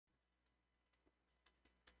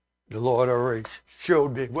The Lord already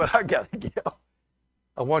showed me what I got to give.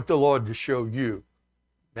 I want the Lord to show you.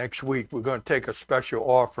 Next week, we're going to take a special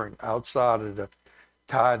offering outside of the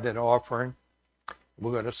tithe and offering.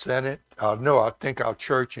 We're going to send it. I think our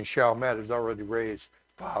church in Chalmette has already raised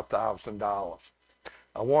 $5,000.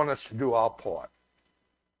 I want us to do our part.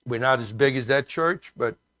 We're not as big as that church,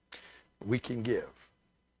 but we can give.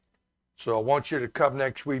 So I want you to come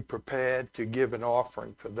next week prepared to give an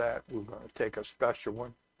offering for that. We're going to take a special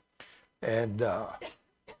one. And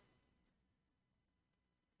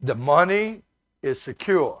the money is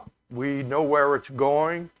secure. We know where it's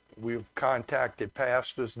going. We've contacted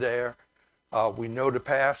pastors there. We know the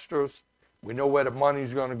pastors. We know where the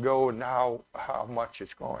money's going to go and how much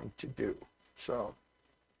it's going to do. So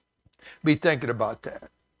be thinking about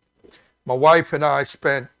that. My wife and I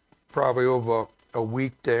spent probably over a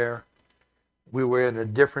week there. We were in a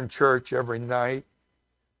different church every night.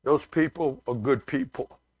 Those people are good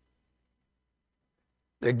people.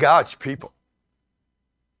 They're God's people.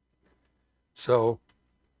 So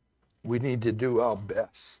we need to do our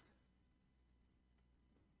best.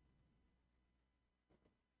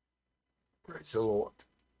 Praise the Lord.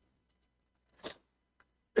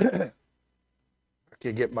 I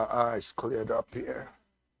can get my eyes cleared up here.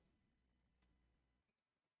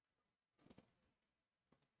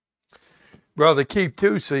 Brother Keith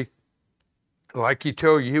Tusey, like he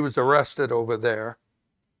told you, he was arrested over there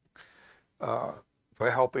for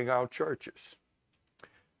helping out churches.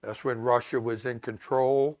 That's when Russia was in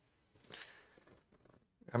control.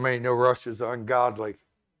 I mean, you know Russia's an ungodly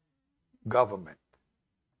government.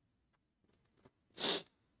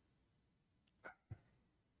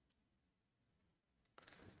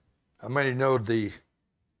 How many know the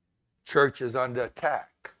church is under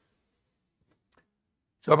attack?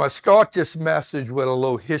 So I'm going to start this message with a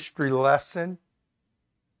little history lesson.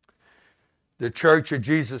 The Church of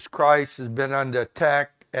Jesus Christ has been under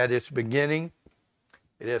attack at its beginning.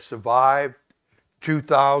 It has survived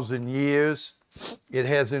 2,000 years. It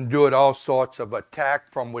has endured all sorts of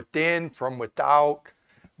attack from within, from without,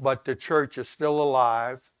 but the church is still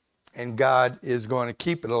alive, and God is going to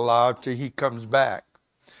keep it alive till he comes back.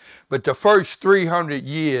 But the first 300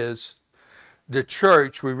 years, the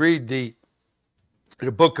church, we read the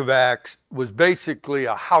book of Acts, was basically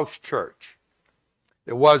a house church.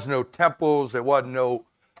 There was no temples, there wasn't no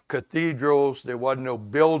cathedrals, there wasn't no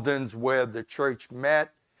buildings where the church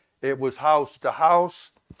met. It was house to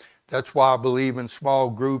house. That's why I believe in small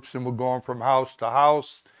groups and we're going from house to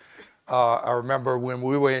house. I remember when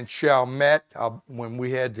we were in Chalmette, when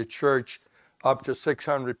we had the church up to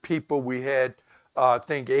 600 people, we had, I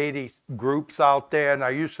think, 80 groups out there. And I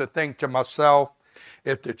used to think to myself,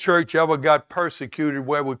 if the church ever got persecuted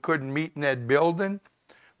where we couldn't meet in that building,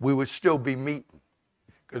 we would still be meeting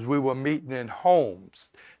because we were meeting in homes.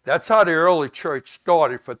 That's how the early church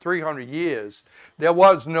started for 300 years. There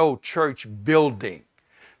was no church building.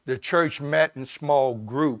 The church met in small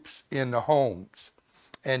groups in the homes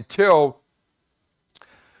until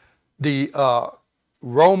the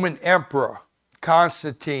Roman Emperor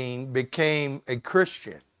Constantine became a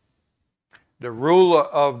Christian. The ruler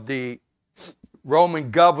of the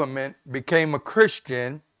Roman government became a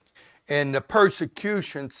Christian and the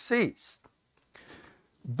persecution ceased.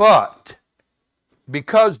 But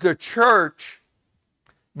because the church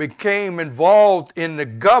became involved in the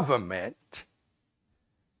government,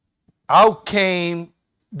 out came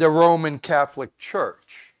the Roman Catholic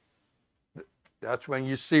Church. That's when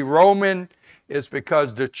you see Roman, it's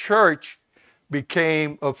because the church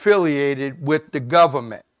became affiliated with the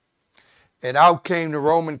government. And out came the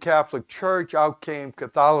Roman Catholic Church, out came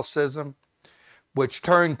Catholicism, which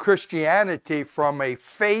turned Christianity from a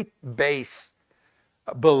faith-based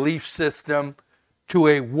belief system to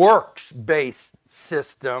a works-based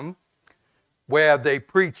system where they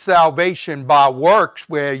preach salvation by works,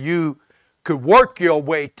 where you could work your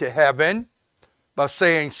way to heaven by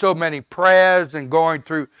saying so many prayers and going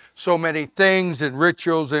through so many things and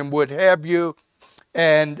rituals and what have you.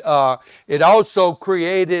 And it also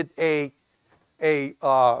created a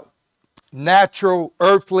natural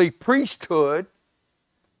earthly priesthood.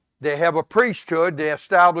 They have a priesthood. They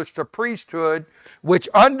established a priesthood which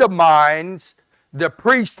undermines the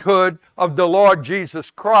priesthood of the Lord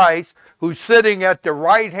Jesus Christ, who's sitting at the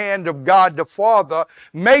right hand of God the Father,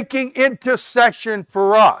 making intercession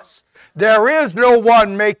for us. There is no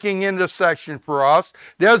one making intercession for us.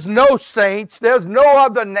 There's no saints. There's no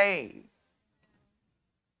other name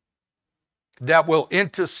that will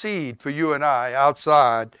intercede for you and I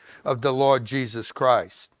outside of the Lord Jesus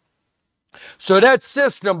Christ. So that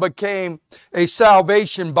system became a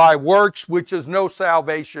salvation by works, which is no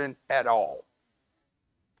salvation at all.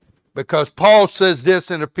 Because Paul says this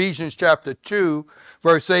in Ephesians chapter 2,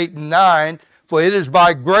 verse 8 and 9, for it is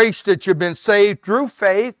by grace that you've been saved through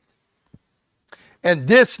faith, and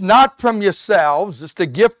this not from yourselves, it's the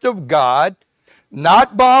gift of God,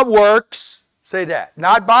 not by works, say that,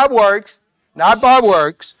 not by works,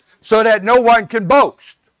 so that no one can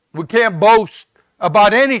boast. We can't boast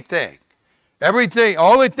about anything. Everything,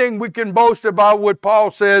 only thing we can boast about, what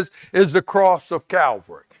Paul says, is the cross of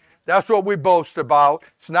Calvary. That's what we boast about.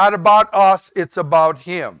 It's not about us, it's about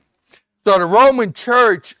him. So the Roman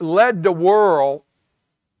church led the world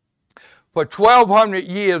for 1,200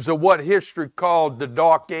 years of what history called the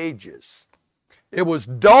Dark Ages. It was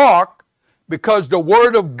dark because the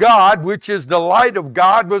Word of God, which is the light of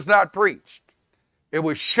God, was not preached. It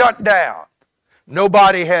was shut down.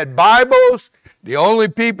 Nobody had Bibles. The only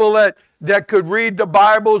people that could read the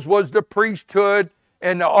Bibles was the priesthood,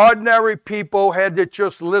 and the ordinary people had to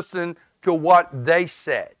just listen to what they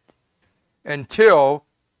said until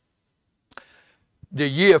the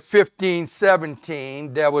year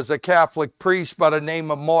 1517, there was a Catholic priest by the name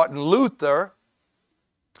of Martin Luther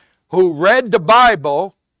who read the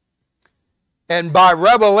Bible, and by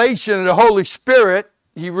revelation of the Holy Spirit,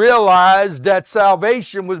 he realized that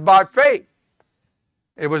salvation was by faith.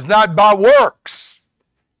 It was not by works,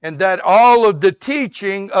 and that all of the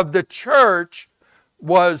teaching of the church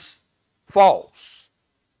was false.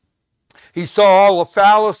 He saw all the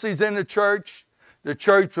fallacies in the church. The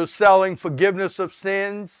church was selling forgiveness of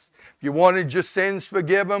sins. If you wanted your sins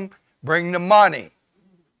forgiven, bring the money.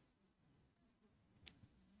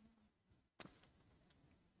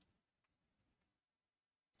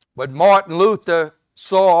 But Martin Luther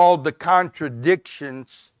saw all the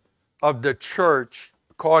contradictions of the church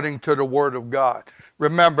according to the Word of God.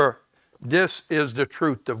 Remember, this is the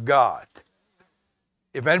truth of God.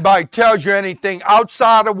 If anybody tells you anything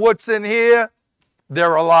outside of what's in here,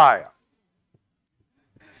 they're a liar.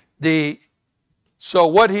 So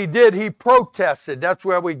what he did, he protested. That's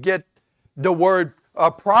where we get the word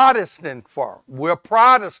Protestant from. We're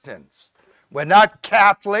Protestants. We're not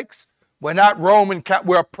Catholics. We're not Roman Catholics.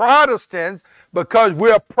 We're Protestants because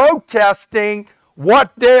we're protesting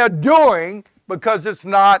what they're doing because it's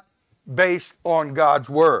not based on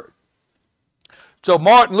God's word. So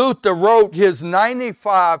Martin Luther wrote his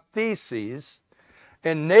 95 Theses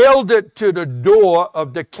and nailed it to the door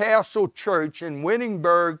of the Castle Church in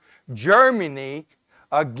Wittenberg, Germany,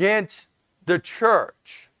 against the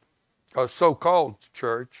church, or so-called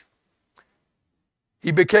church.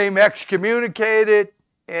 He became excommunicated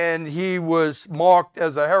and he was marked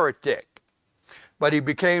as a heretic. But he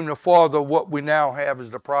became the father of what we now have as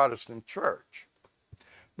the Protestant church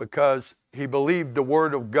because he believed the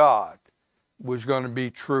Word of God was going to be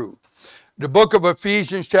true. The book of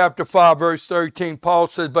Ephesians chapter 5 verse 13, Paul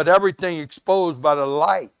says, but everything exposed by the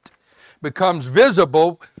light becomes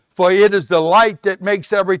visible, for it is the light that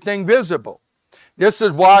makes everything visible. This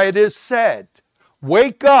is why it is said,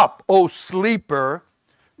 wake up, O sleeper,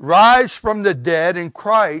 rise from the dead, and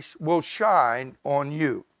Christ will shine on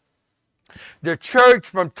you. The church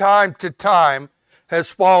from time to time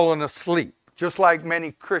has fallen asleep, just like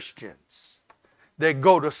many Christians. They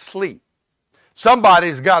go to sleep.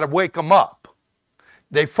 Somebody's got to wake them up.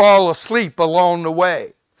 They fall asleep along the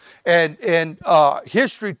way. And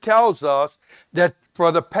history tells us that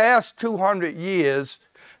for the past 200 years,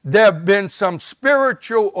 there have been some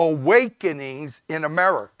spiritual awakenings in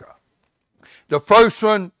America. The first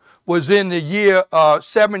one was in the year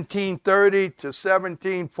 1730 to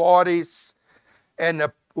 1740s, and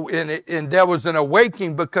there was an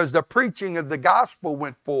awakening because the preaching of the gospel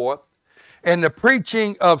went forth, and the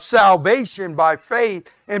preaching of salvation by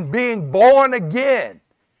faith and being born again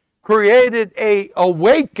created an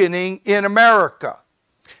awakening in America.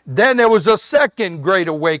 Then there was a second great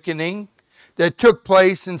awakening that took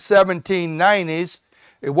place in 1790s.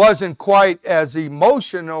 It wasn't quite as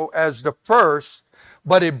emotional as the first,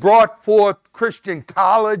 but it brought forth Christian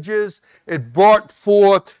colleges. It brought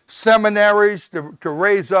forth seminaries to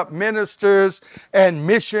raise up ministers and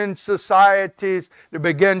mission societies to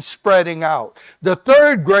begin spreading out. The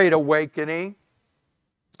third great awakening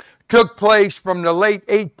took place from the late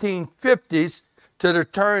 1850s to the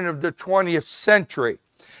turn of the 20th century.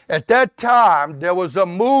 At that time, there was a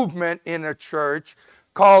movement in the church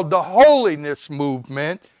called the Holiness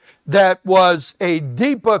Movement that was a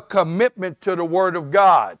deeper commitment to the Word of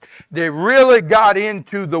God. They really got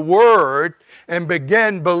into the Word and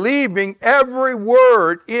began believing every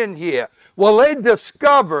word in here. Well, they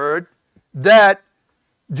discovered that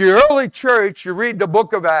the early church, you read the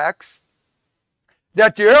book of Acts,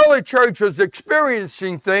 that the early church was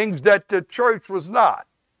experiencing things that the church was not.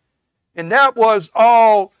 And that was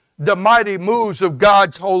all the mighty moves of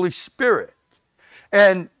God's Holy Spirit.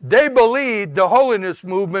 And they believed, the holiness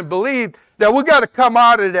movement believed, that we got to come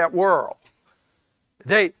out of that world.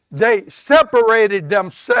 They separated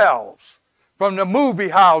themselves from the movie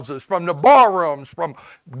houses, from the bar rooms,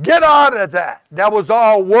 get out of that. That was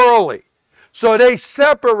all worldly. So they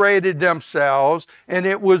separated themselves, and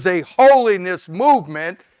it was a holiness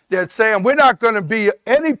movement that's saying we're not going to be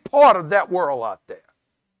any part of that world out there.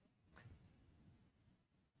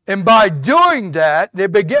 And by doing that, they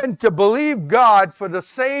began to believe God for the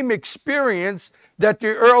same experience that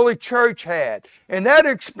the early church had. And that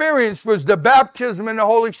experience was the baptism in the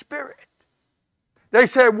Holy Spirit. They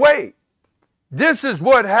said, wait, this is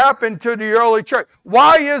what happened to the early church.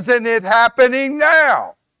 Why isn't it happening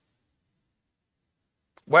now?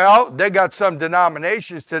 Well, they got some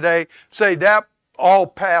denominations today say that all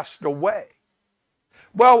passed away.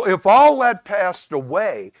 Well, if all that passed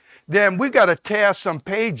away, then we got to tear some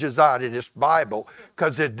pages out of this Bible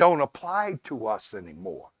because it don't apply to us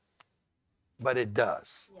anymore. But it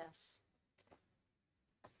does. Yes.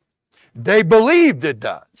 They believed it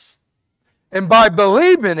does. And by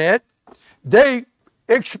believing it, they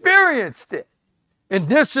experienced it. And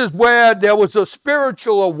this is where there was a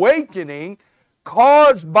spiritual awakening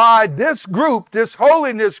caused by this group, this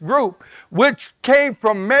holiness group, which came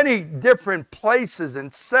from many different places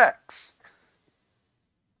and sects.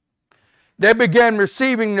 They began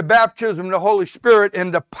receiving the baptism of the Holy Spirit,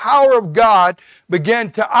 and the power of God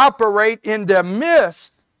began to operate in their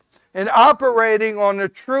midst and operating on the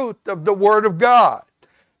truth of the Word of God.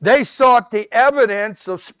 They sought the evidence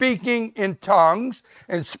of speaking in tongues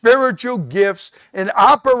and spiritual gifts in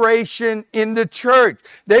operation in the church.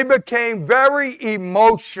 They became very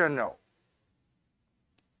emotional.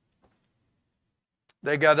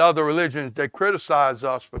 They got other religions that criticize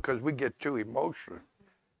us because we get too emotional.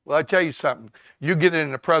 Well, I tell you something. You get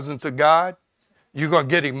in the presence of God, you're going to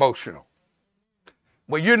get emotional.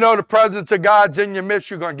 When you know the presence of God's in your midst,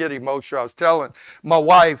 you're going to get emotional. I was telling my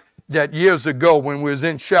wife that years ago when we was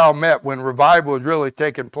in Chalmette, when revival was really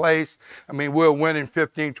taking place, I mean, we were winning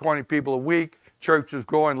 15, 20 people a week. Church was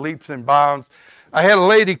growing leaps and bounds. I had a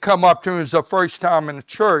lady come up to me. It was her first time in the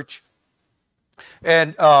church.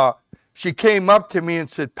 And she came up to me and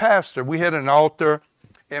said, Pastor, we had an altar,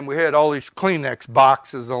 and we had all these Kleenex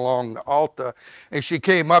boxes along the altar. And she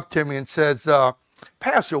came up to me and says,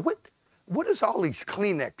 Pastor, what is all these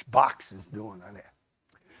Kleenex boxes doing on there?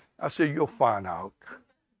 I said, you'll find out.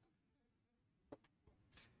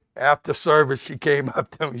 After service, she came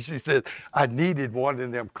up to me. She said, I needed one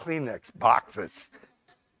of them Kleenex boxes.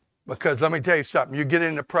 Because let me tell you something. You get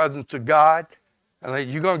in the presence of God, and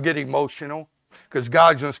you're going to get emotional. Because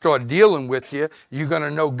God's going to start dealing with you. You're going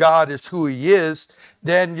to know God is who He is.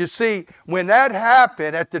 Then you see, when that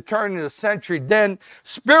happened at the turn of the century, then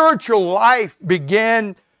spiritual life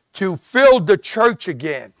began to fill the church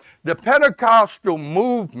again. The Pentecostal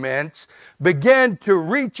movements began to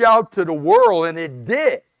reach out to the world, and it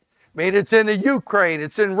did. I mean, it's in the Ukraine,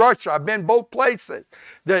 it's in Russia. I've been both places.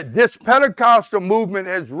 This Pentecostal movement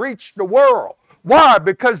has reached the world. Why?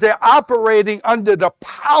 Because they're operating under the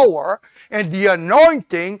power and the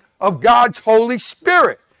anointing of God's Holy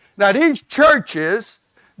Spirit. Now, these churches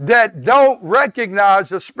that don't recognize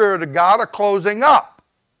the Spirit of God are closing up.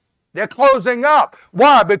 They're closing up.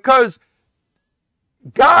 Why? Because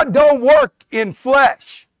God don't work in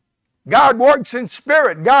flesh. God works in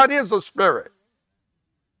spirit. God is a spirit.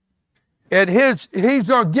 And He's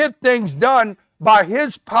going to get things done by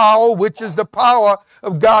His power, which is the power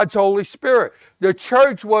of God's Holy Spirit. The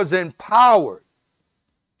church was empowered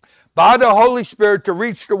by the Holy Spirit to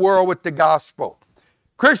reach the world with the gospel.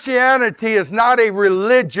 Christianity is not a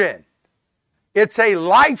religion. It's a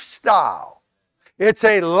lifestyle. It's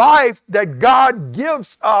a life that God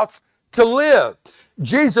gives us to live.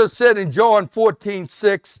 Jesus said in John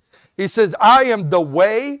 14:6, He says, I am the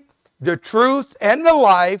way, the truth, and the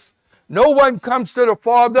life. No one comes to the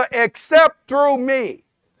Father except through me.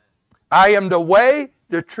 I am the way,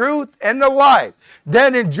 the truth, and the life.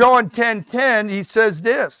 Then in John 10:10, He says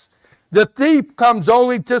this, the thief comes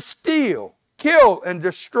only to steal, kill, and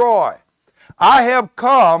destroy. I have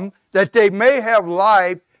come that they may have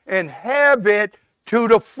life and have it to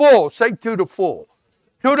the full. Say to the full.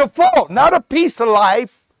 To the full. Not a piece of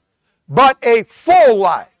life, but a full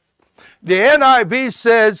life. The NIV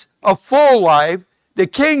says a full life. The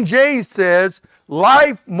King James says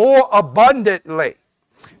life more abundantly.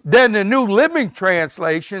 Then the New Living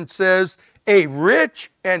Translation says a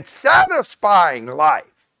rich and satisfying life.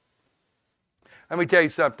 Let me tell you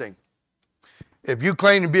something. If you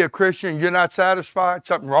claim to be a Christian and you're not satisfied,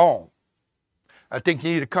 something wrong. I think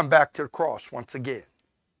you need to come back to the cross once again.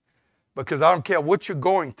 Because I don't care what you're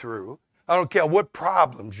going through. I don't care what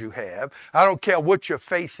problems you have. I don't care what you're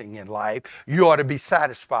facing in life. You ought to be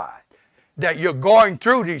satisfied that you're going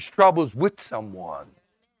through these troubles with someone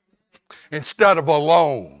instead of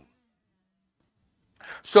alone.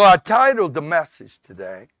 So I titled the message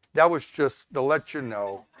today. That was just to let you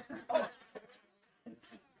know.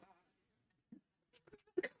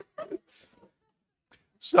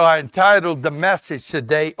 So I entitled the message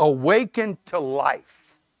today, Awaken to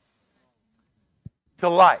Life. To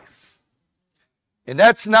life. And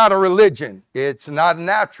that's not a religion. It's not a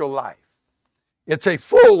natural life. It's a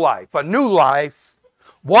full life, a new life,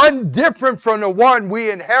 one different from the one we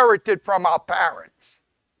inherited from our parents.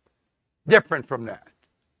 Different from that.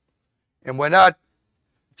 And we're not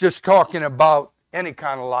just talking about any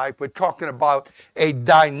kind of life. We're talking about a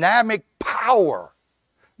dynamic power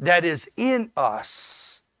that is in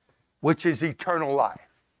us, which is eternal life.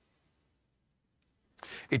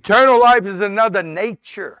 Eternal life is another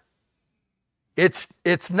nature.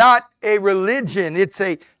 It's not a religion. It's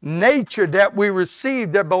a nature that we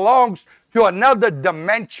receive that belongs to another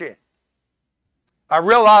dimension. I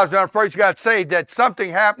realized when I first got saved that something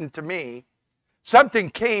happened to me. Something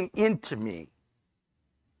came into me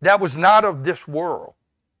that was not of this world.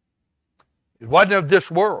 It wasn't of this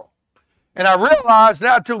world. And I realized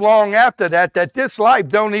not too long after that this life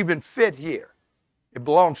don't even fit here. It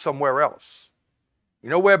belongs somewhere else. You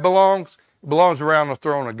know where it belongs? It belongs around the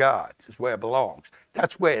throne of God. Is where it belongs.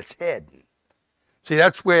 That's where it's heading. See,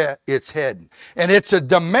 that's where it's heading. And it's a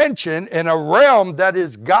dimension and a realm that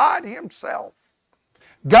is God himself.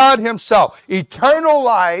 God himself. Eternal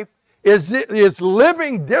life is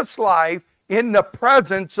living this life in the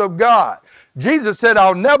presence of God. Jesus said,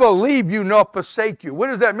 I'll never leave you nor forsake you. What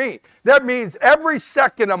does that mean? That means every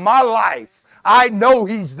second of my life, I know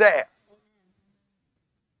he's there.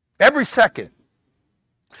 Every second.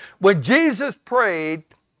 When Jesus prayed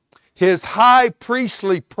his high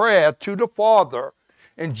priestly prayer to the Father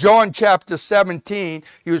in John chapter 17,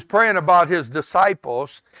 he was praying about his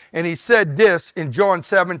disciples, and he said this in John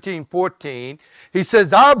 17:14. He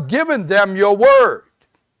says, I've given them your word,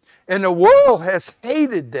 and the world has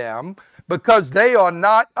hated them because they are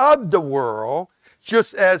not of the world,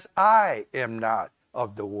 just as I am not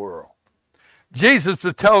of the world. Jesus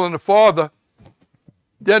was telling the Father,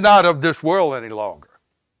 they're not of this world any longer.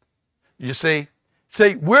 You see?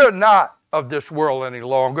 See, we're not of this world any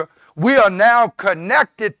longer. We are now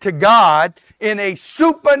connected to God in a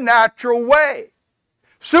supernatural way.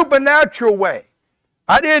 Supernatural way.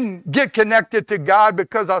 I didn't get connected to God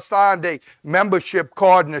because I signed a membership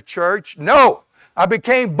card in the church. No, I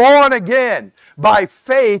became born again by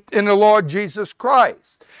faith in the Lord Jesus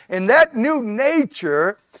Christ. And that new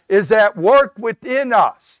nature is at work within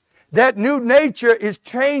us. That new nature is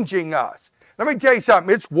changing us. Let me tell you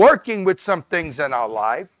something. It's working with some things in our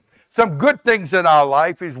life. Some good things in our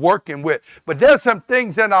life he's working with. But there's some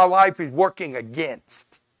things in our life he's working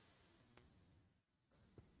against.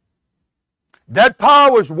 That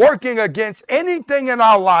power is working against anything in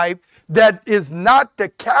our life that is not the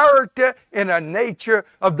character and the nature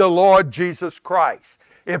of the Lord Jesus Christ.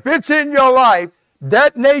 If it's in your life,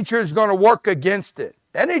 that nature is going to work against it.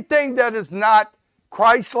 Anything that is not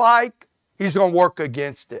Christ-like, he's going to work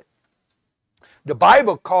against it. The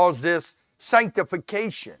Bible calls this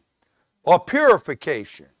sanctification or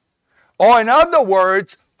purification, or in other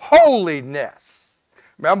words, holiness.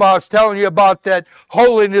 Remember I was telling you about that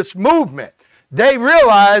holiness movement. They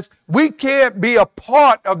realize we can't be a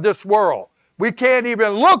part of this world. We can't even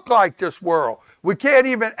look like this world. We can't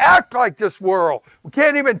even act like this world. We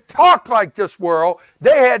can't even talk like this world.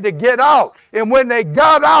 They had to get out. And when they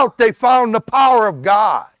got out, they found the power of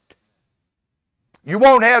God. You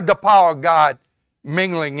won't have the power of God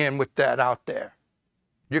mingling in with that out there.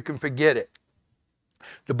 You can forget it.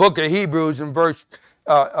 The book of Hebrews in verse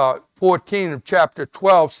 14 of chapter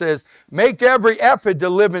 12 says, make every effort to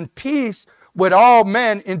live in peace with all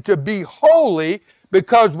men and to be holy,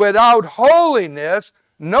 because without holiness,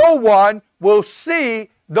 no one will see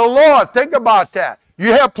the Lord. Think about that.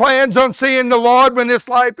 You have plans on seeing the Lord when this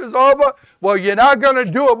life is over? Well, you're not going to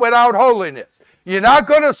do it without holiness. You're not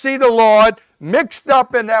going to see the Lord mixed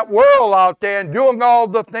up in that world out there and doing all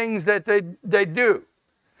the things that they do.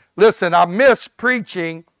 Listen, I miss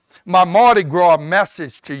preaching my Mardi Gras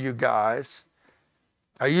message to you guys.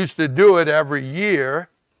 I used to do it every year,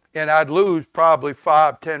 and I'd lose probably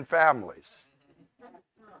 5-10 families.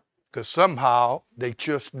 Because somehow they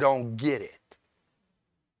just don't get it.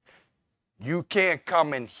 You can't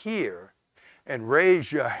come in here and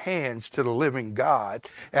raise your hands to the living God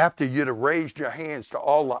after you'd have raised your hands to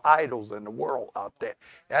all the idols in the world out there.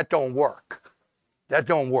 That don't work. That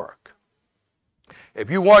don't work. If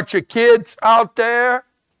you want your kids out there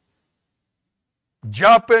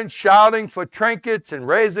jumping, shouting for trinkets and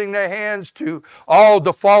raising their hands to all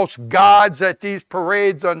the false gods that these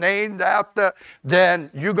parades are named after,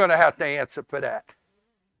 then you're going to have to answer for that.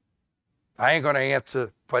 I ain't going to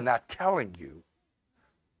answer for not telling you.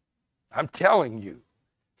 I'm telling you,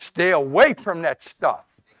 stay away from that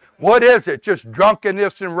stuff. What is it? Just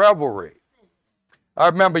drunkenness and revelry. I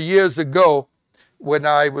remember years ago when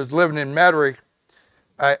I was living in Metairie,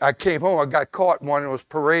 I came home, I got caught in one of those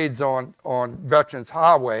parades on Veterans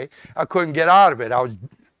Highway. I couldn't get out of it. I was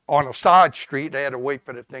on a side street. I had to wait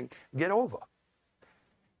for the thing to get over.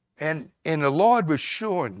 And the Lord was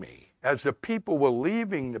showing me, as the people were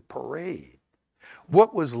leaving the parade,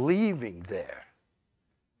 what was leaving there.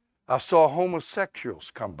 I saw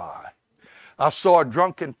homosexuals come by. I saw a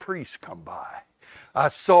drunken priest come by. I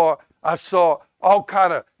saw all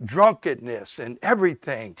kind of drunkenness and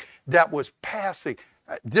everything that was passing.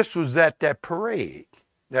 This was at that parade.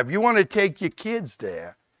 Now, if you want to take your kids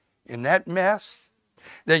there in that mess,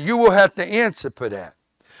 then you will have to answer for that.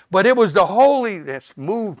 But it was the holiness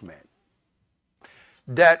movement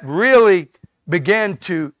that really began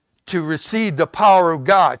to receive the power of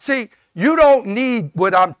God. See, you don't need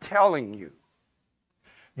what I'm telling you.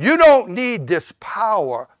 You don't need this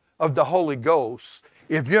power of the Holy Ghost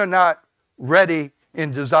if you're not ready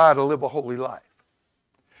and desire to live a holy life.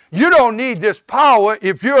 You don't need this power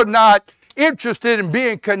if you're not interested in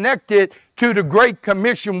being connected to the Great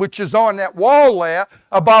Commission, which is on that wall there,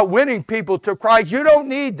 about winning people to Christ. You don't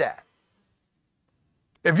need that.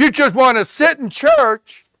 If you just want to sit in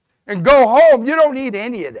church and go home, you don't need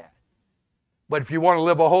any of that. But if you want to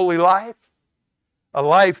live a holy life, a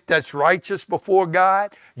life that's righteous before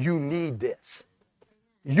God, you need this.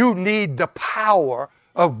 You need the power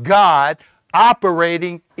of God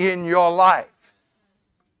operating in your life.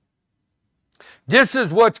 This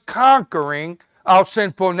is what's conquering our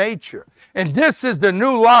sinful nature. And this is the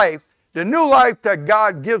new life that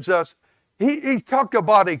God gives us. He's talked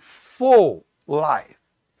about a full life.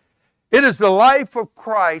 It is the life of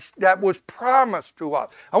Christ that was promised to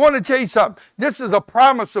us. I want to tell you something. This is a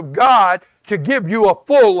promise of God to give you a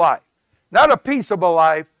full life. Not a piece of a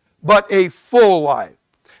life, but a full life.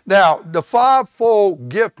 Now, the fivefold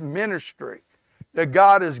gift ministry that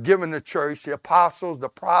God has given the church, the apostles, the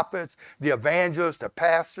prophets, the evangelists, the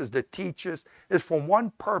pastors, the teachers, is for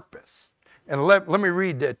one purpose. And let me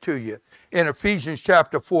read that to you in Ephesians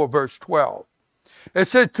chapter 4, verse 12. It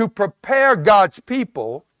says, to prepare God's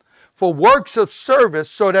people for works of service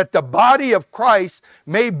so that the body of Christ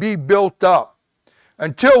may be built up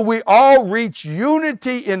until we all reach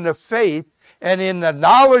unity in the faith and in the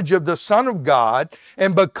knowledge of the Son of God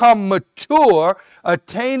and become mature,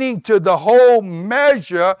 attaining to the whole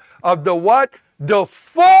measure of the what? The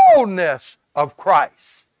fullness of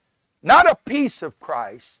Christ. Not a piece of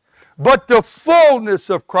Christ, but the fullness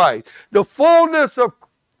of Christ. The fullness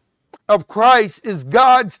of Christ is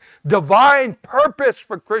God's divine purpose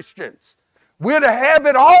for Christians. We're to have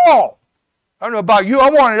it all. I don't know about you,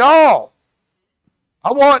 I want it all.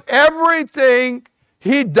 I want everything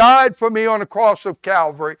He died for me on the cross of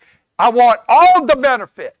Calvary. I want all the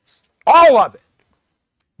benefits, all of it.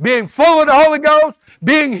 Being full of the Holy Ghost,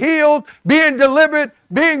 being healed, being delivered,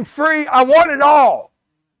 being free. I want it all.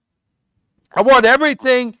 I want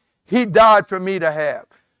everything He died for me to have.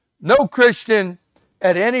 No Christian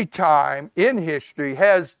at any time in history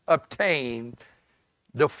has obtained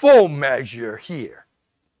the full measure here.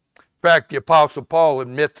 In fact, the Apostle Paul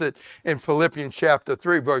admits it in Philippians chapter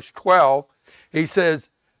 3, verse 12. He says,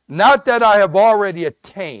 not that I have already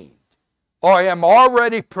attained or am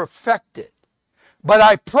already perfected, but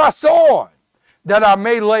I press on that I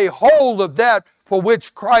may lay hold of that for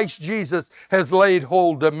which Christ Jesus has laid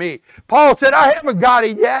hold of me. Paul said, I haven't got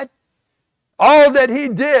it yet. All that he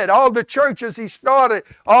did, all the churches he started,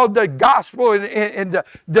 all the gospel and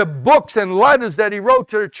the books and letters that he wrote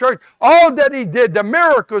to the church, all that he did, the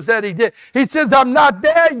miracles that he did. He says, I'm not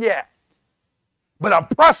there yet, but I'm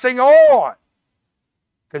pressing on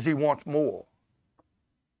because he wants more.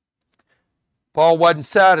 Paul wasn't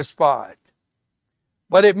satisfied.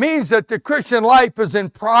 But it means that the Christian life is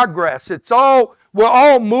in progress. We're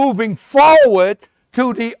all moving forward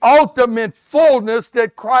to the ultimate fullness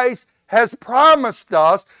that Christ has promised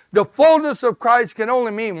us. The fullness of Christ can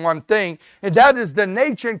only mean one thing, and that is the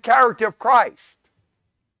nature and character of Christ.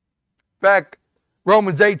 In fact,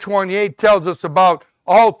 Romans 8:28 tells us about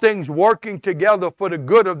all things working together for the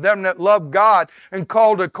good of them that love God and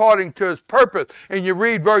called according to His purpose. And you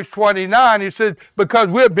read verse 29, he says, because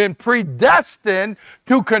we've been predestined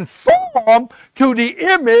to conform to the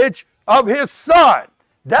image of His Son.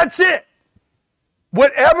 That's it.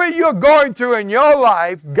 Whatever you're going through in your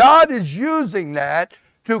life, God is using that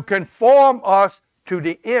to conform us to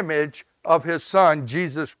the image of his Son,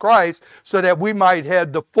 Jesus Christ, so that we might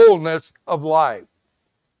have the fullness of life.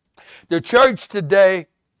 The church today,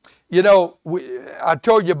 you know, I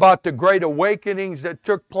told you about the great awakenings that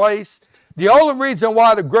took place. The only reason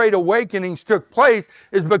why the great awakenings took place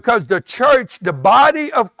is because the church, the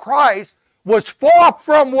body of Christ, was far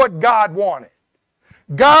from what God wanted.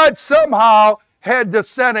 God somehow had to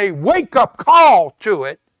send a wake-up call to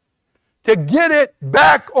it to get it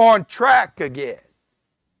back on track again.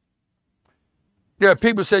 Yeah,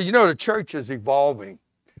 people say, you know, the church is evolving.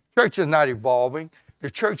 The church is not evolving. The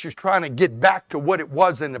church is trying to get back to what it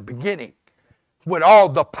was in the beginning, with all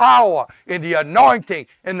the power and the anointing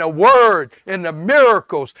and the word and the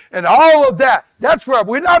miracles and all of that. That's right.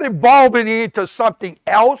 We're not evolving into something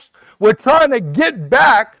else. We're trying to get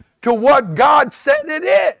back to what God said it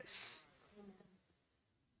is.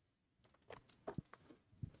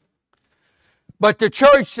 But the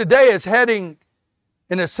church today is heading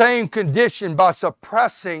in the same condition by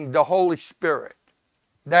suppressing the Holy Spirit.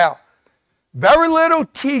 Now, very little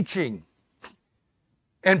teaching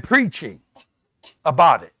and preaching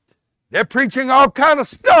about it. They're preaching all kind of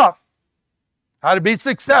stuff, how to be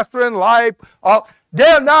successful in life.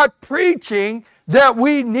 They're not preaching that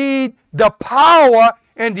we need the power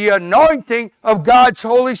and the anointing of God's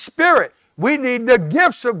Holy Spirit. We need the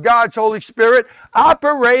gifts of God's Holy Spirit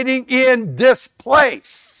operating in this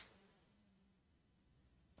place.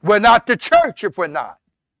 We're not the church if we're not.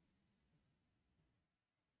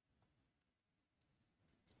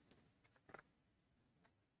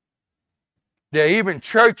 There are even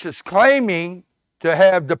churches claiming to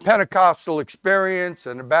have the Pentecostal experience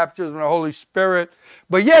and the baptism of the Holy Spirit,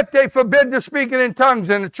 but yet they forbid the speaking in tongues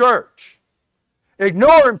in the church,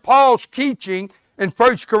 ignoring Paul's teaching in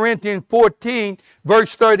 1 Corinthians 14,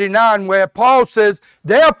 verse 39, where Paul says,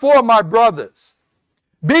 therefore, my brothers,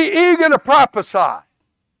 be eager to prophesy.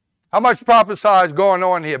 How much prophesy is going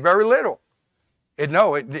on here? Very little. It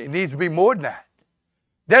needs to be more than that.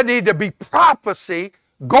 There needs to be prophecy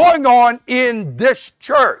going on in this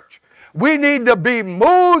church. We need to be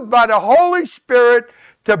moved by the Holy Spirit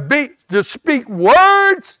to speak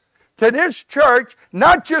words to this church,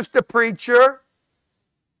 not just the preacher,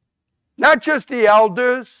 not just the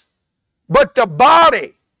elders, but the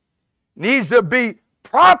body needs to be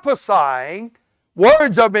prophesying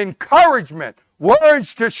words of encouragement,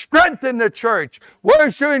 words to strengthen the church,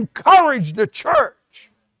 words to encourage the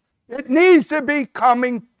church. It needs to be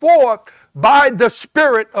coming forth by the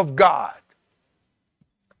Spirit of God.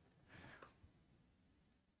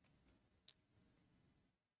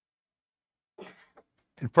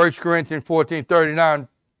 In 1 Corinthians 14:39,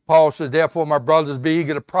 Paul says, therefore, my brothers, be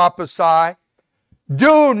eager to prophesy.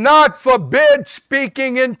 Do not forbid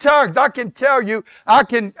speaking in tongues. I can tell you, I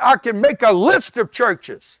can make a list of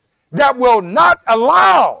churches that will not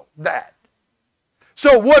allow that.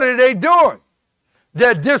 So what are they doing?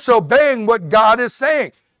 They're disobeying what God is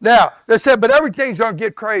saying. Now, they said, but everything's going to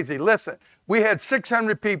get crazy. Listen, we had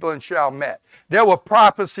 600 people in Chalmette. There were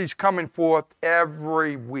prophecies coming forth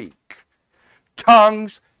every week.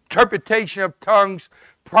 Tongues, interpretation of tongues,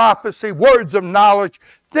 prophecy, words of knowledge.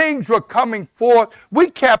 Things were coming forth. We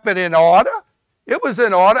kept it in order. It was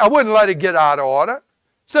in order. I wouldn't let it get out of order.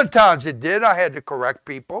 Sometimes it did. I had to correct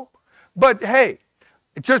people. But hey,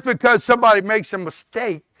 just because somebody makes a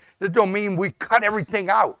mistake, that don't mean we cut everything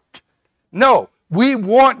out. No. We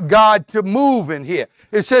want God to move in here.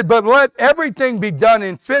 It said, but let everything be done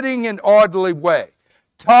in fitting and orderly way.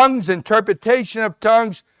 Tongues, interpretation of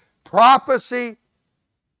tongues, prophecy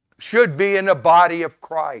should be in the body of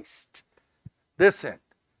Christ. Listen,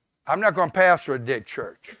 I'm not going to pastor a dead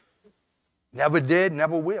church. Never did,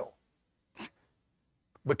 never will.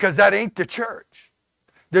 Because that ain't the church.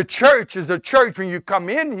 The church is a church when you come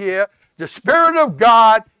in here, the Spirit of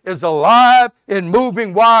God is alive and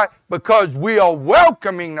moving. Why? Because we are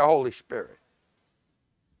welcoming the Holy Spirit.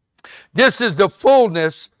 This is the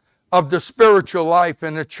fullness of the spiritual life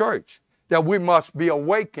in the church that we must be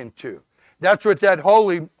awakened to. That's what that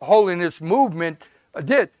holiness movement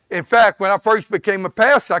did. In fact, when I first became a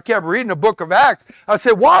pastor, I kept reading the book of Acts. I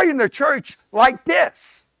said, why in the church like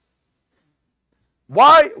this?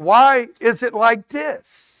 Why is it like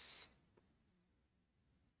this?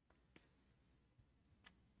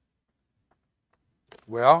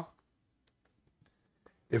 Well,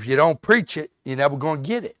 if you don't preach it, you're never going to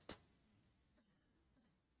get it.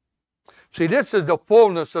 See, this is the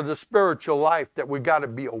fullness of the spiritual life that we got to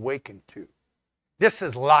be awakened to. This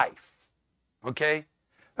is life, okay?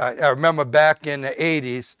 I remember back in the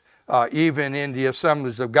 80s, even in the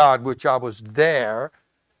Assemblies of God, which I was there.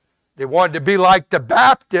 They wanted to be like the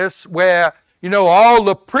Baptists, where, all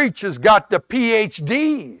the preachers got the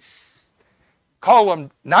PhDs. Call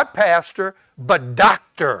them not pastor, but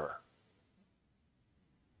doctor.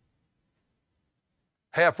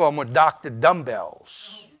 Half of them were Dr.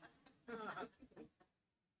 Dumbbells.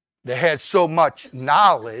 They had so much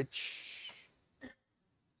knowledge,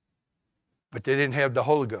 but they didn't have the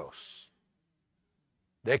Holy Ghost.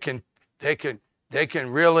 They can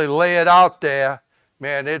really lay it out there.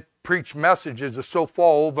 Man, they preach messages that so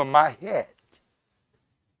far over my head.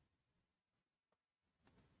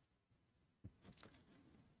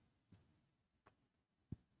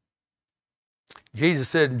 Jesus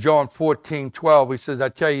said in John 14:12, he says, I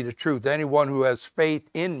tell you the truth, anyone who has faith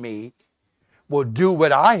in me will do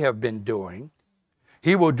what I have been doing.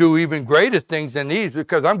 He will do even greater things than these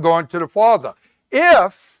because I'm going to the Father.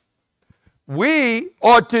 If we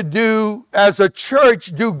ought to do, as a church,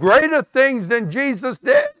 do greater things than Jesus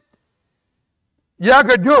did, you're not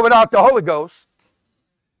going to do it without the Holy Ghost,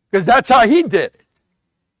 because that's how he did it.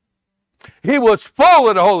 He was full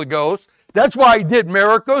of the Holy Ghost. That's why he did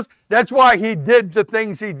miracles. That's why he did the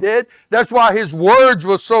things he did. That's why his words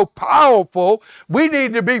were so powerful. We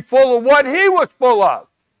need to be full of what he was full of.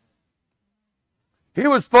 He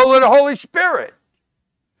was full of the Holy Spirit.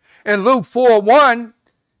 In Luke 4:1,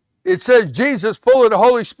 it says Jesus, full of the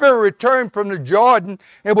Holy Spirit, returned from the Jordan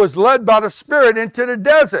and was led by the Spirit into the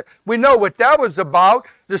desert. We know what that was about.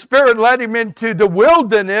 The Spirit led him into the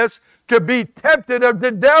wilderness to be tempted of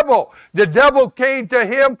the devil. The devil came to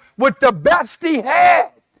him with the best he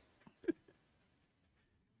had.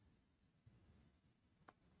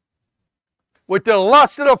 With the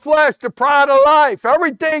lust of the flesh, the pride of life,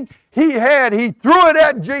 everything he had, he threw it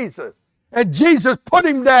at Jesus. And Jesus put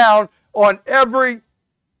him down on every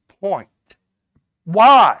point.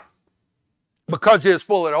 Why? Because he is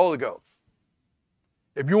full of the Holy Ghost.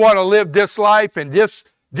 If you want to live this life and this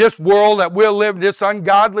world that we're living, this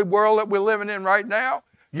ungodly world that we're living in right now,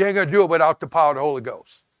 you ain't going to do it without the power of the Holy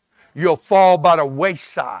Ghost. You'll fall by the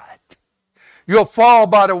wayside. You'll fall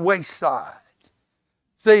by the wayside.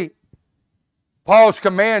 See, Paul's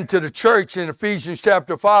command to the church in Ephesians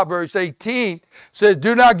chapter 5, verse 18 says,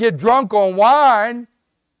 do not get drunk on wine,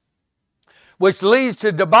 which leads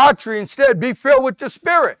to debauchery. Instead, be filled with the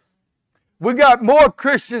Spirit. We got more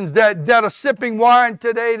Christians that are sipping wine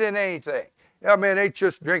today than anything. I mean, they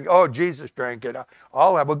just drink, oh, Jesus drank it.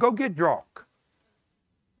 All that. Well, go get drunk.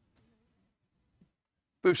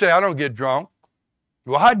 People say, I don't get drunk.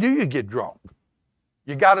 Well, how do you get drunk?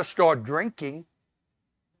 You got to start drinking.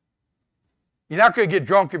 You're not going to get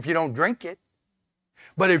drunk if you don't drink it.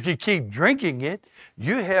 But if you keep drinking it,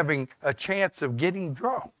 you're having a chance of getting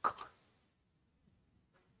drunk.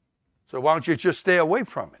 So why don't you just stay away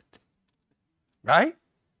from it? Right?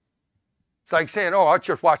 It's like saying, oh, I'll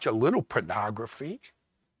just watch a little pornography.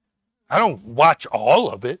 I don't watch all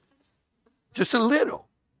of it. Just a little.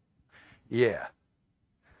 Yeah.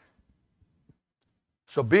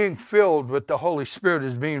 So being filled with the Holy Spirit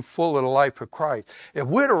is being full of the life of Christ. If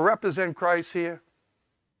we're to represent Christ here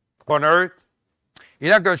on earth,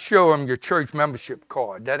 you're not going to show them your church membership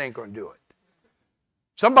card. That ain't going to do it.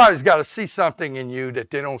 Somebody's got to see something in you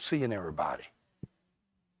that they don't see in everybody.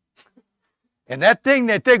 And that thing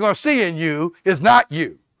that they're going to see in you is not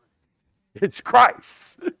you. It's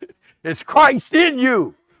Christ. It's Christ in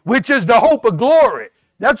you, which is the hope of glory.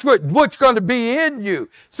 That's what's going to be in you.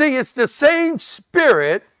 See, it's the same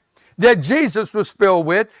Spirit that Jesus was filled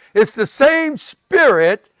with. It's the same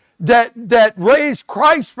Spirit that raised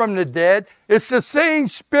Christ from the dead. It's the same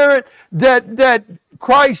Spirit that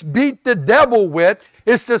Christ beat the devil with.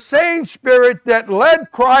 It's the same Spirit that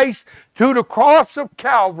led Christ to the cross of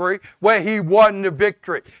Calvary where he won the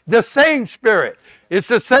victory. The same Spirit. It's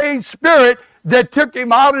the same Spirit that took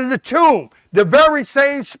him out of the tomb. The very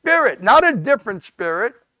same Spirit, not a different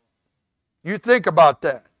spirit. You think about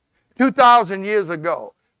that. 2,000 years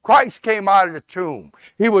ago, Christ came out of the tomb.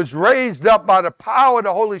 He was raised up by the power of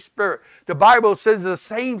the Holy Spirit. The Bible says the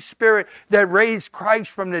same Spirit that raised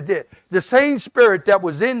Christ from the dead, the same Spirit that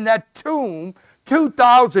was in that tomb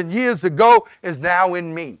 2,000 years ago is now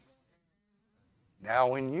in me.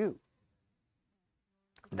 Now in you.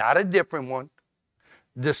 Not a different one,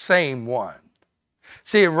 the same one.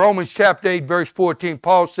 See, in Romans chapter 8, verse 14,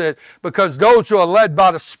 Paul said, because those who are led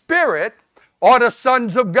by the Spirit are the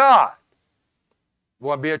sons of God. You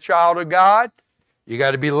want to be a child of God? You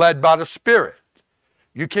got to be led by the Spirit.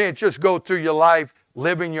 You can't just go through your life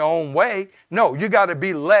living your own way. No, you got to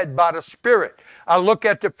be led by the Spirit. I look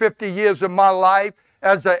at the 50 years of my life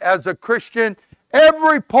as a Christian,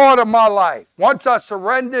 every part of my life, once I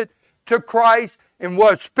surrendered to Christ and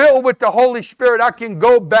was filled with the Holy Spirit, I can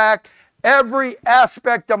go back. Every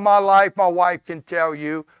aspect of my life, my wife can tell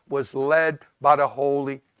you, was led by the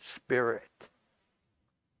Holy Spirit.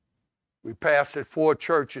 We pastored 4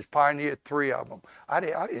 churches, pioneered 3 of them. I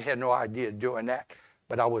didn't have no idea doing that,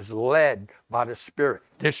 but I was led by the Spirit.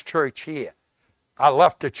 This church here. I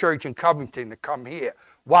left the church in Covington to come here.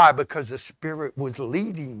 Why? Because the Spirit was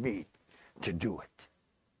leading me to do it.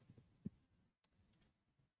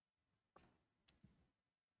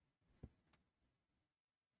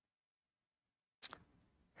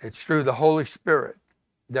 It's through the Holy Spirit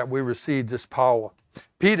that we receive this power.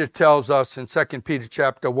 Peter tells us in 2 Peter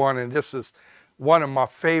chapter 1, and this is one of my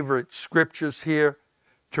favorite scriptures here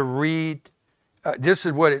to read. This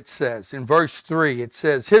is what it says. In verse 3, it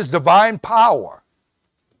says, His divine power.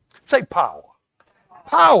 Say power.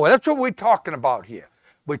 Power. That's what we're talking about here.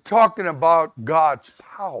 We're talking about God's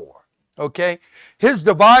power. Okay? His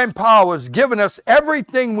divine power has given us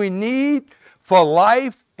everything we need for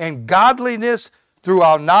life and godliness through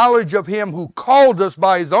our knowledge of Him who called us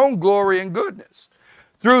by His own glory and goodness.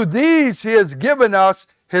 Through these He has given us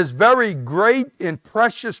His very great and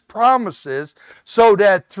precious promises, so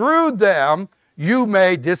that through them you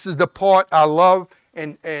may, this is the part I love,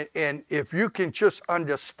 and if you can just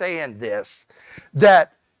understand this,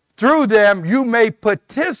 that through them you may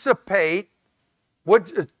participate. What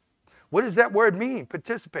does that word mean,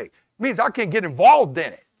 participate? It means I can get involved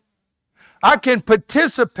in it. I can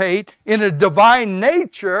participate in a divine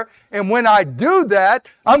nature, and when I do that,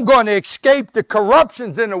 I'm going to escape the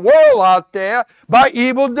corruptions in the world out there by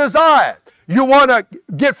evil desires. You want to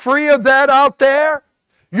get free of that out there?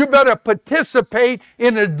 You better participate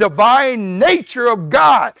in the divine nature of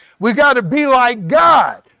God. We got to be like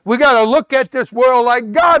God. We got to look at this world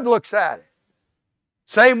like God looks at it.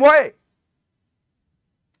 Same way.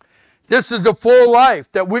 This is the full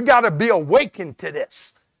life that we got to be awakened to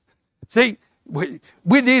this. See, we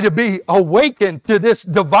need to be awakened to this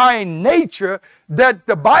divine nature that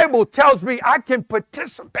the Bible tells me I can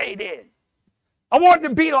participate in. I want to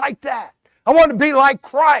be like that. I want to be like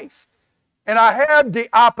Christ. And I have the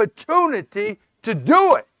opportunity to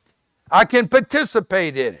do it. I can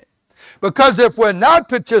participate in it. Because if we're not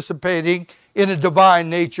participating in the divine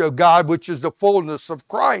nature of God, which is the fullness of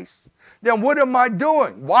Christ, then what am I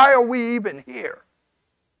doing? Why are we even here?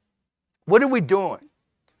 What are we doing?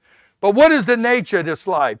 But what is the nature of this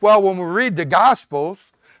life? Well, when we read the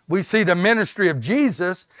Gospels, we see the ministry of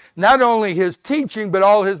Jesus, not only His teaching, but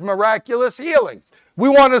all His miraculous healings. We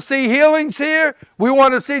want to see healings here. We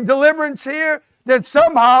want to see deliverance here. Then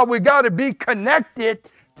somehow we got to be connected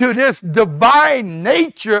to this divine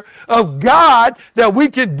nature of God, that we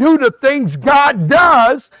can do the things God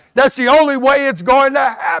does. That's the only way it's going to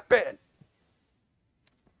happen.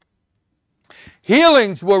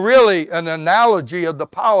 Healings were really an analogy of the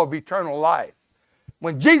power of eternal life.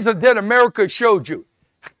 When Jesus did a miracle, it showed you.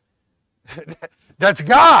 That's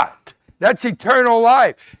God. That's eternal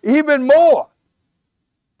life. Even more.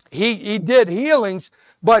 He did healings,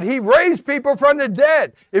 but He raised people from the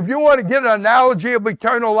dead. If you want to get an analogy of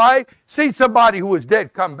eternal life, see somebody who was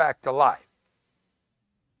dead come back to life.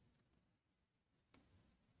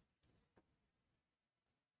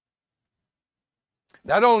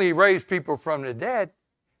 Not only He raised people from the dead,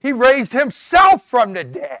 He raised Himself from the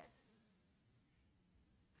dead.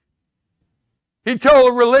 He told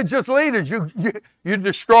the religious leaders, you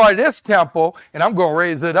destroy this temple, and I'm going to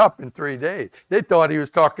raise it up in 3 days. They thought He was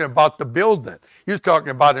talking about the building. He was talking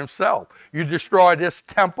about Himself. You destroy this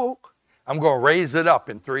temple, I'm going to raise it up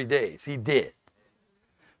in 3 days. He did.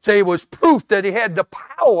 So it was proof that He had the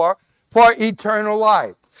power for eternal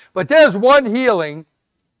life. But there's one healing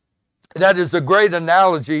that is a great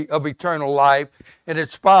analogy of eternal life, and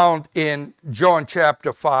it's found in John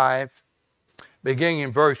chapter 5, beginning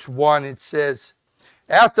in verse 1. It says,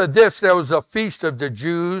 After this there was a feast of the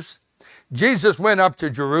Jews. Jesus went up to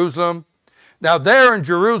Jerusalem. Now there in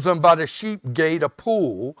Jerusalem by the sheep gate a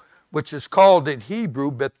pool, which is called in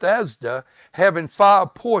Hebrew Bethesda, having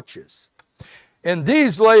 5 porches. In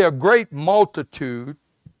these lay a great multitude.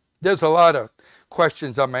 There's a lot of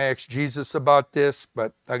questions I'm going to ask Jesus about this,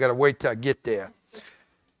 but I got to wait till I get there.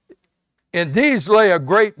 In these lay a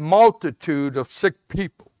great multitude of sick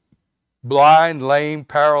people, blind, lame,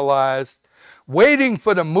 paralyzed, waiting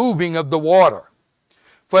for the moving of the water.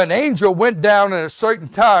 For an angel went down at a certain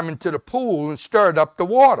time into the pool and stirred up the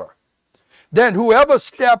water. Then whoever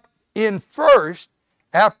stepped in first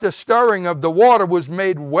after stirring of the water was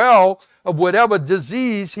made well of whatever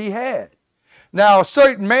disease he had. Now a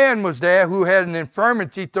certain man was there who had an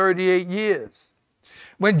infirmity 38 years.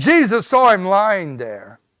 When Jesus saw him lying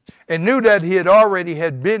there, and knew that he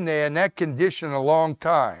had been there in that condition a long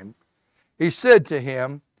time, he said to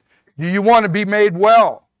him, "Do you want to be made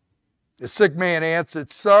well?" The sick man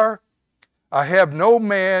answered, "Sir, I have no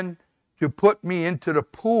man to put me into the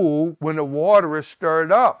pool when the water is stirred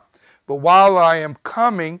up. But while I am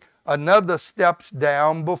coming, another steps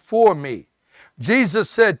down before me." Jesus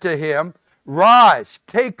said to him, "Rise,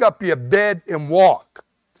 take up your bed and walk."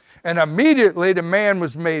 And immediately the man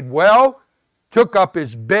was made well, took up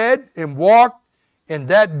his bed and walked, and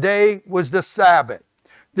that day was the Sabbath.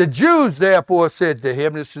 The Jews therefore said to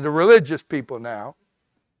him, this is the religious people now,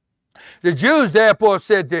 the Jews therefore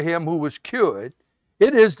said to him who was cured,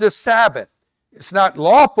 "It is the Sabbath. It's not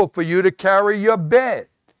lawful for you to carry your bed."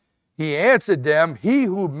 He answered them, "He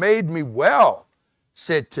who made me well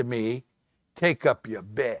said to me, 'Take up your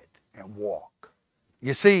bed and walk.'"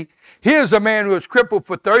 You see, here's a man who was crippled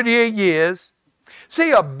for 38 years.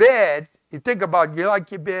 See, a bed, you think about, you like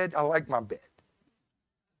your bed? I like my bed.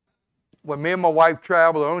 When me and my wife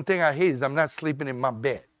travel, the only thing I hate is I'm not sleeping in my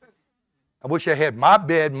bed. I wish I had my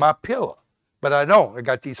bed, my pillow, but I don't. I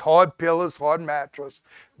got these hard pillows, hard mattress,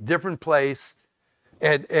 different place.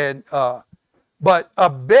 But a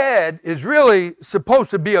bed is really supposed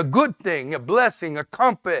to be a good thing, a blessing, a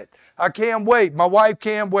comfort. I can't wait. My wife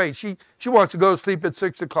can't wait. She wants to go to sleep at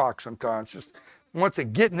 6 o'clock sometimes. Just wants to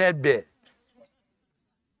get in that bed.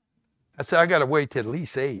 I said, I got to wait till at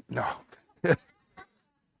least 8. No.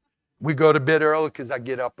 We go to bed early because I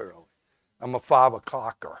get up early. I'm a 5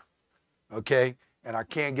 o'clocker, okay? And I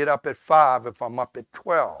can't get up at 5 if I'm up at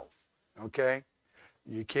 12, okay?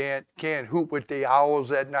 You can't hoop with the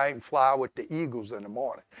owls at night and fly with the eagles in the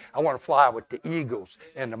morning. I want to fly with the eagles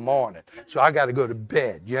in the morning. So I got to go to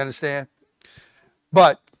bed. You understand?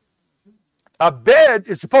 But a bed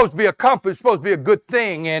is supposed to be a comfort. It's supposed to be a good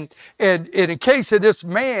thing. And in case of this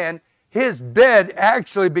man, his bed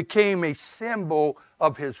actually became a symbol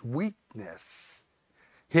of his weakness,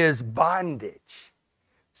 his bondage.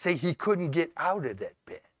 See, he couldn't get out of that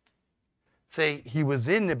bed. Say he was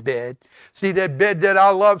in the bed. See, that bed that I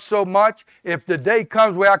love so much, if the day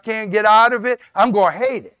comes where I can't get out of it, I'm going to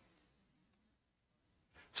hate it.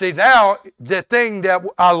 See, now the thing that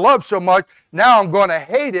I love so much, now I'm going to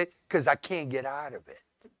hate it because I can't get out of it.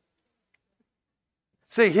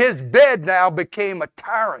 See, his bed now became a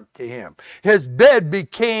tyrant to him. His bed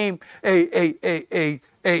became a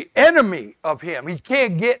enemy of him. He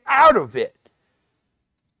can't get out of it.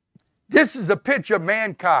 This is a picture of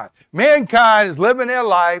mankind. Mankind is living their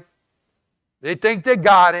life. They think they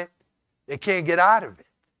got it. They can't get out of it.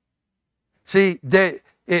 See,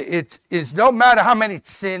 it's no matter how many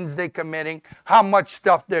sins they're committing, how much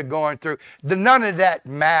stuff they're going through, none of that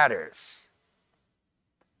matters.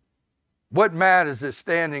 What matters is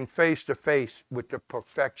standing face to face with the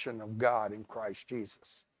perfection of God in Christ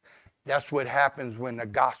Jesus. That's what happens when the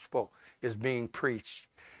gospel is being preached.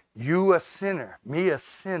 You a sinner, me a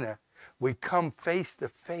sinner, we come face to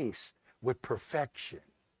face with perfection,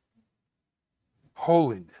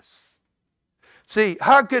 holiness. See,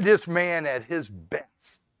 how could this man at his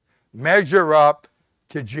best measure up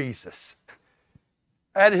to Jesus?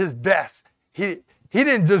 At his best, he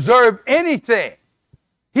didn't deserve anything.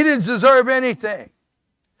 He didn't deserve anything.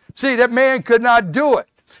 See, that man could not do it.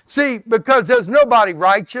 See, because there's nobody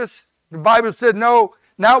righteous. The Bible said, no,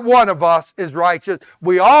 not one of us is righteous.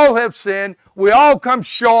 We all have sinned. We all come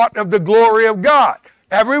short of the glory of God.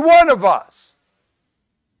 Every one of us.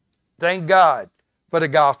 Thank God for the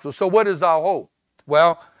gospel. So what is our hope?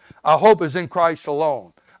 Well, our hope is in Christ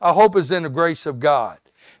alone. Our hope is in the grace of God.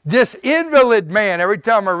 This invalid man, every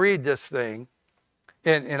time I read this thing,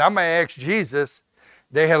 and I'm going to ask Jesus,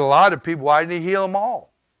 they had a lot of people. Why didn't he heal them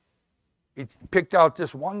all? He picked out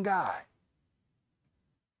this one guy.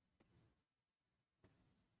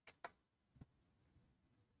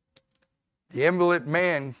 The invalid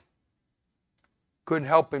man couldn't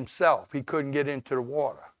help himself. He couldn't get into the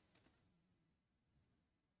water.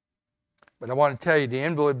 But I want to tell you, the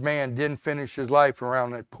invalid man didn't finish his life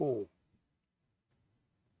around that pool.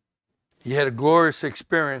 He had a glorious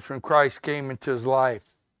experience when Christ came into his life.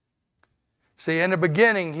 See, in the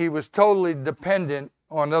beginning, he was totally dependent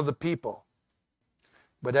on other people.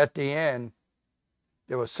 But at the end,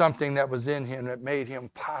 there was something that was in him that made him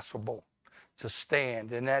possible to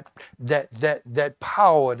stand. And that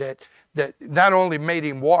power that not only made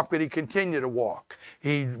him walk, but he continued to walk.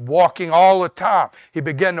 He walking all the time. He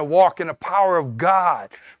began to walk in the power of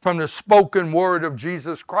God from the spoken word of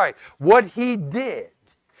Jesus Christ. What he did,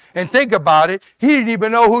 and think about it, he didn't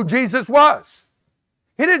even know who Jesus was.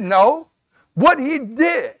 He didn't know what he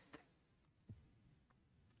did.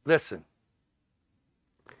 Listen.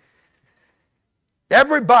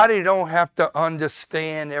 Everybody don't have to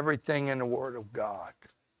understand everything in the Word of God.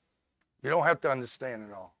 You don't have to understand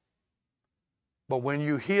it all. But when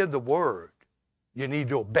you hear the Word, you need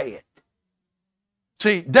to obey it.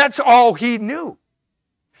 See, that's all he knew.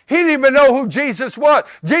 He didn't even know who Jesus was.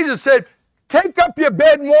 Jesus said, take up your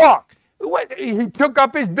bed and walk. He took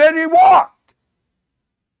up his bed and he walked.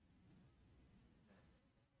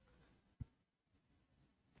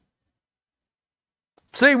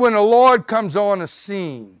 See, when the Lord comes on the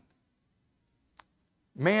scene,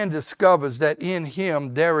 man discovers that in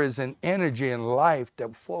him there is an energy and life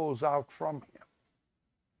that flows out from him.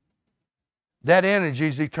 That energy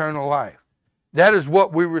is eternal life. That is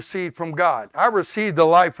what we receive from God. I received the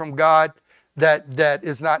life from God that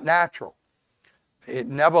is not natural. It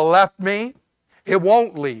never left me. It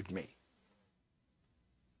won't leave me.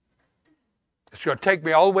 It's going to take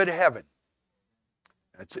me all the way to heaven.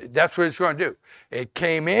 That's what it's going to do. It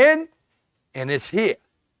came in, and it's here.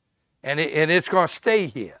 And it's going to stay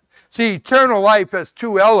here. See, eternal life has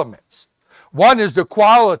two elements. One is the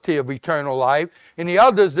quality of eternal life, and the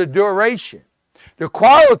other is the duration. The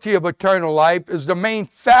quality of eternal life is the main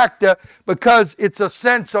factor because it's a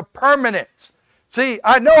sense of permanence. See,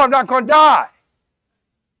 I know I'm not going to die.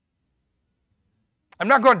 I'm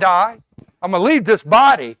not going to die. I'm going to leave this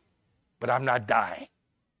body, but I'm not dying.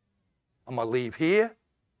 I'm going to leave here.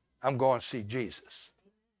 I'm going to see Jesus.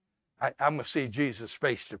 I'm going to see Jesus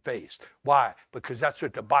face to face. Why? Because that's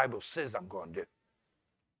what the Bible says I'm going to do.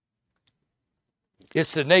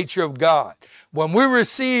 It's the nature of God. When we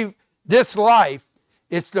receive this life,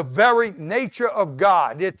 it's the very nature of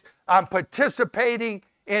God. I'm participating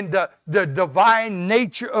in the divine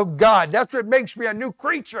nature of God. That's what makes me a new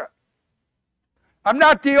creature. I'm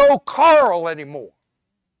not the old Carl anymore.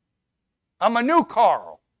 I'm a new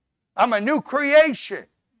Carl. I'm a new creation.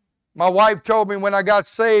 My wife told me when I got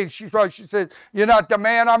saved, she said, you're not the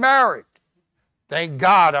man I married. Thank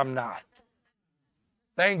God I'm not.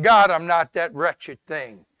 Thank God I'm not that wretched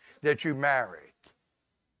thing that you married.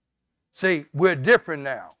 See, we're different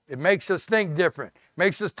now. It makes us think different,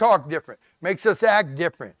 makes us talk different, makes us act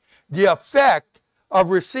different. The effect of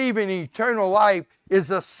receiving eternal life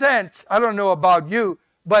is a sense, I don't know about you,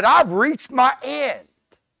 but I've reached my end.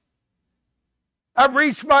 I've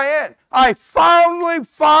reached my end. I finally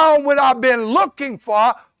found what I've been looking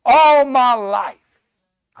for all my life.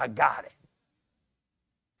 I got it.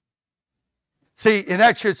 See, and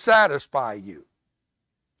that should satisfy you.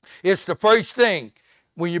 It's the first thing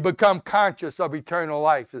when you become conscious of eternal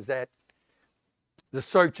life is that the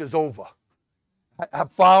search is over. I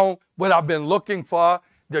found what I've been looking for.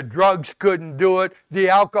 The drugs couldn't do it. The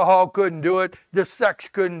alcohol couldn't do it. The sex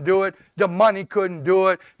couldn't do it. The money couldn't do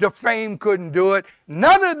it. The fame couldn't do it.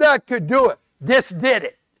 None of that could do it. This did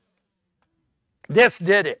it. This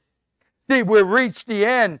did it. See, we've reached the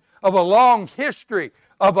end of a long history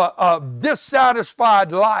of a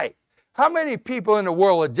dissatisfied life. How many people in the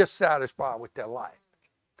world are dissatisfied with their life?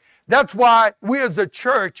 That's why we as a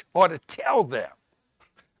church ought to tell them.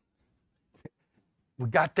 We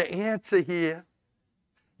got the answer here.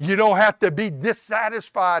 You don't have to be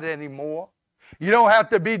dissatisfied anymore. You don't have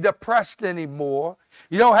to be depressed anymore.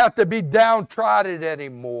 You don't have to be downtrodden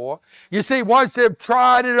anymore. You see, once they've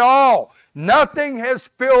tried it all, nothing has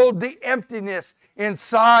filled the emptiness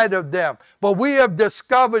inside of them. But we have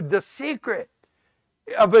discovered the secret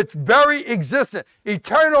of its very existence.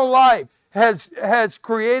 Eternal life has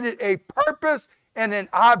created a purpose and an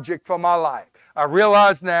object for my life. I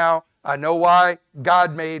realize now, I know why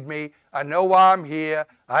God made me. I know why I'm here.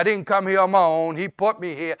 I didn't come here on my own. He put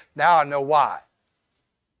me here. Now I know why.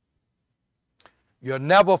 You'll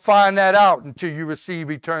never find that out until you receive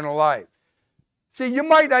eternal life. See, you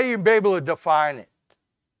might not even be able to define it.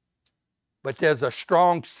 But there's a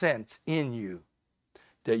strong sense in you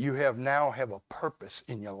that you now have a purpose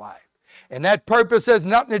in your life. And that purpose has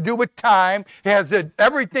nothing to do with time. It has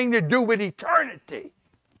everything to do with eternity.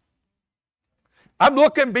 I'm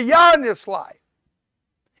looking beyond this life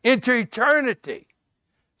into eternity.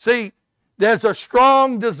 See, there's a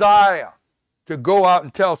strong desire to go out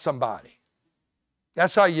and tell somebody.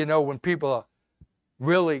 That's how you know when people are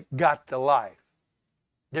really got the life.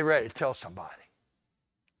 They're ready to tell somebody.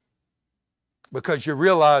 Because you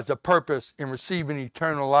realize the purpose in receiving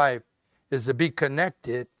eternal life is to be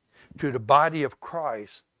connected to the body of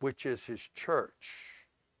Christ, which is his church.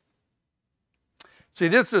 See,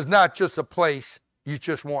 this is not just a place you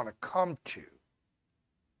just want to come to.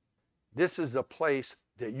 This is a place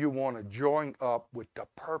that you want to join up with the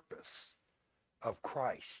purpose of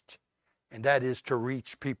Christ, and that is to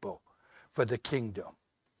reach people for the kingdom.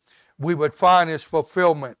 We would find his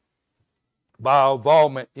fulfillment by our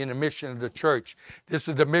involvement in the mission of the church. This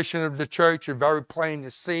is the mission of the church. It's very plain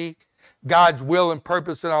to see. God's will and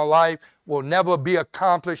purpose in our life will never be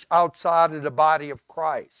accomplished outside of the body of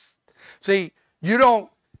Christ. See, you don't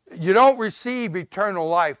receive eternal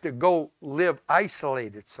life to go live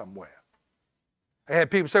isolated somewhere. I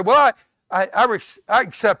had people say, well, I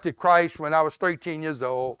accepted Christ when I was 13 years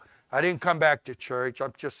old. I didn't come back to church.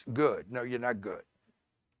 I'm just good. No, you're not good.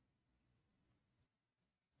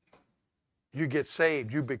 You get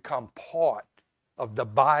saved, you become part of the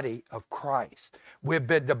body of Christ.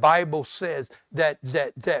 The Bible says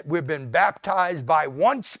that we've been baptized by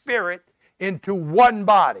one Spirit into one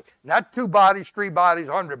body. Not 2 bodies, 3 bodies,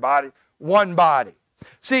 100 bodies, one body.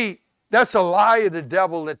 See, that's a lie of the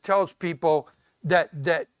devil that tells people that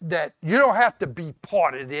you don't have to be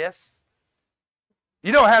part of this.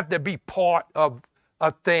 You don't have to be part of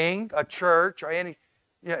a thing, a church, or any.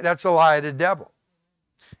 Yeah, that's a lie of the devil.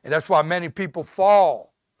 And that's why many people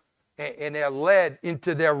fall and they're led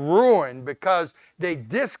into their ruin because they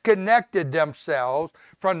disconnected themselves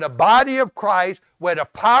from the body of Christ where the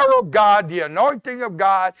power of God, the anointing of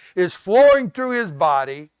God is flowing through his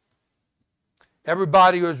body.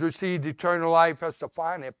 Everybody who has received eternal life has to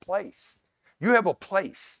find their place. You have a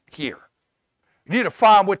place here. You need to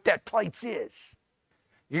find what that place is.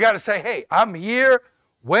 You got to say, hey, I'm here.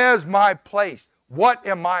 Where's my place? What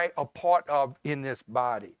am I a part of in this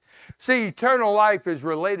body? See, eternal life is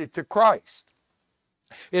related to Christ.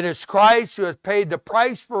 It is Christ who has paid the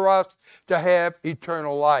price for us to have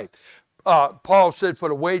eternal life. Paul said, for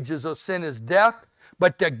the wages of sin is death,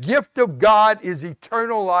 but the gift of God is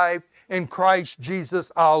eternal life in Christ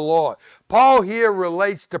Jesus our Lord. Paul here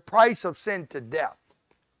relates the price of sin to death.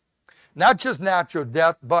 Not just natural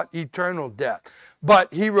death, but eternal death.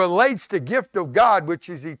 But he relates the gift of God, which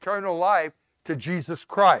is eternal life, to Jesus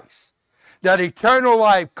Christ. That eternal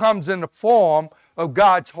life comes in the form of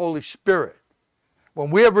God's Holy Spirit.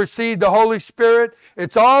 When we have received the Holy Spirit,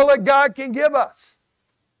 it's all that God can give us.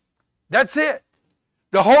 That's it.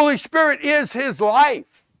 The Holy Spirit is his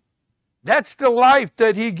life. That's the life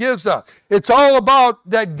that he gives us. It's all about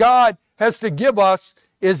that God has to give us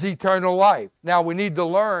is eternal life. Now we need to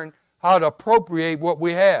learn how to appropriate what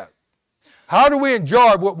we have. How do we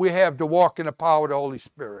enjoy what we have to walk in the power of the Holy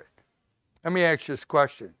Spirit? Let me ask you this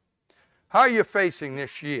question. How are you facing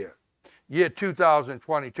this year? Year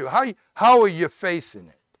 2022. How are you facing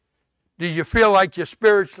it? Do you feel like you're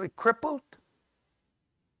spiritually crippled?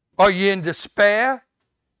 Are you in despair?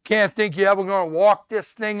 Can't think you're ever going to walk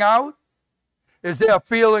this thing out? Is there a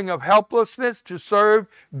feeling of helplessness to serve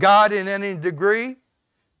God in any degree?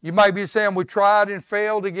 You might be saying, we tried and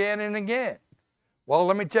failed again and again. Well,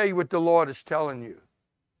 let me tell you what the Lord is telling you.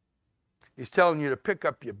 He's telling you to pick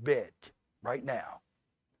up your bed right now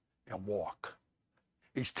and walk.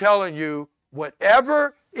 He's telling you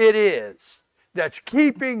whatever it is that's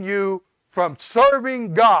keeping you from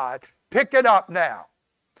serving God, pick it up now.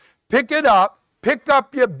 Pick it up. Pick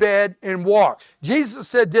up your bed and walk. Jesus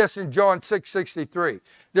said this in John 6:63.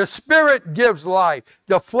 The Spirit gives life.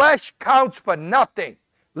 The flesh counts for nothing.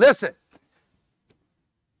 Listen.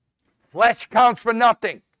 Flesh counts for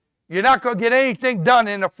nothing. You're not going to get anything done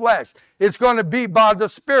in the flesh. It's going to be by the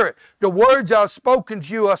Spirit. The words are spoken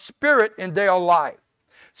to you are spirit and they are life.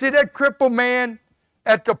 See, that crippled man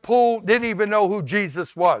at the pool didn't even know who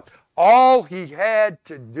Jesus was. All he had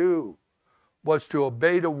to do was to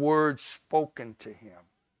obey the words spoken to him,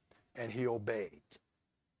 and he obeyed.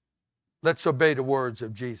 Let's obey the words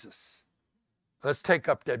of Jesus. Let's take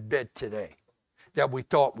up that bed today that we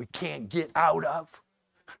thought we can't get out of.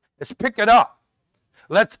 Let's pick it up.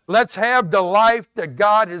 Let's have the life that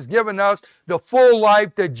God has given us, the full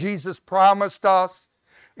life that Jesus promised us.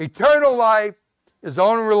 Eternal life is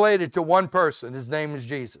only related to one person. His name is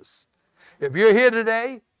Jesus. If you're here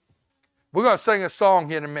today, we're going to sing a song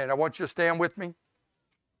here in a minute. I want you to stand with me.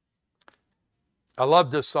 I love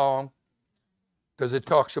this song because it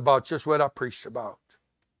talks about just what I preached about.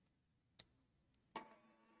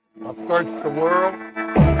 I've searched the world.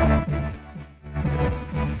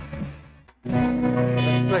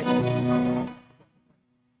 Let's sing.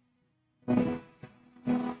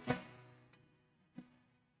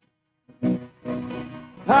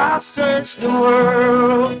 I searched the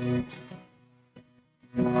world.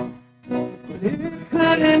 It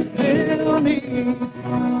couldn't fill me.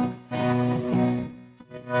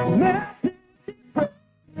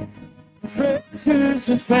 Treasures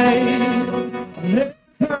of fame.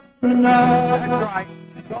 That's right.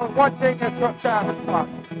 The one thing that's going to satisfy.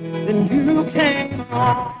 Then you came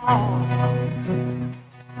along.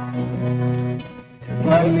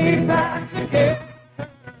 Put me back together.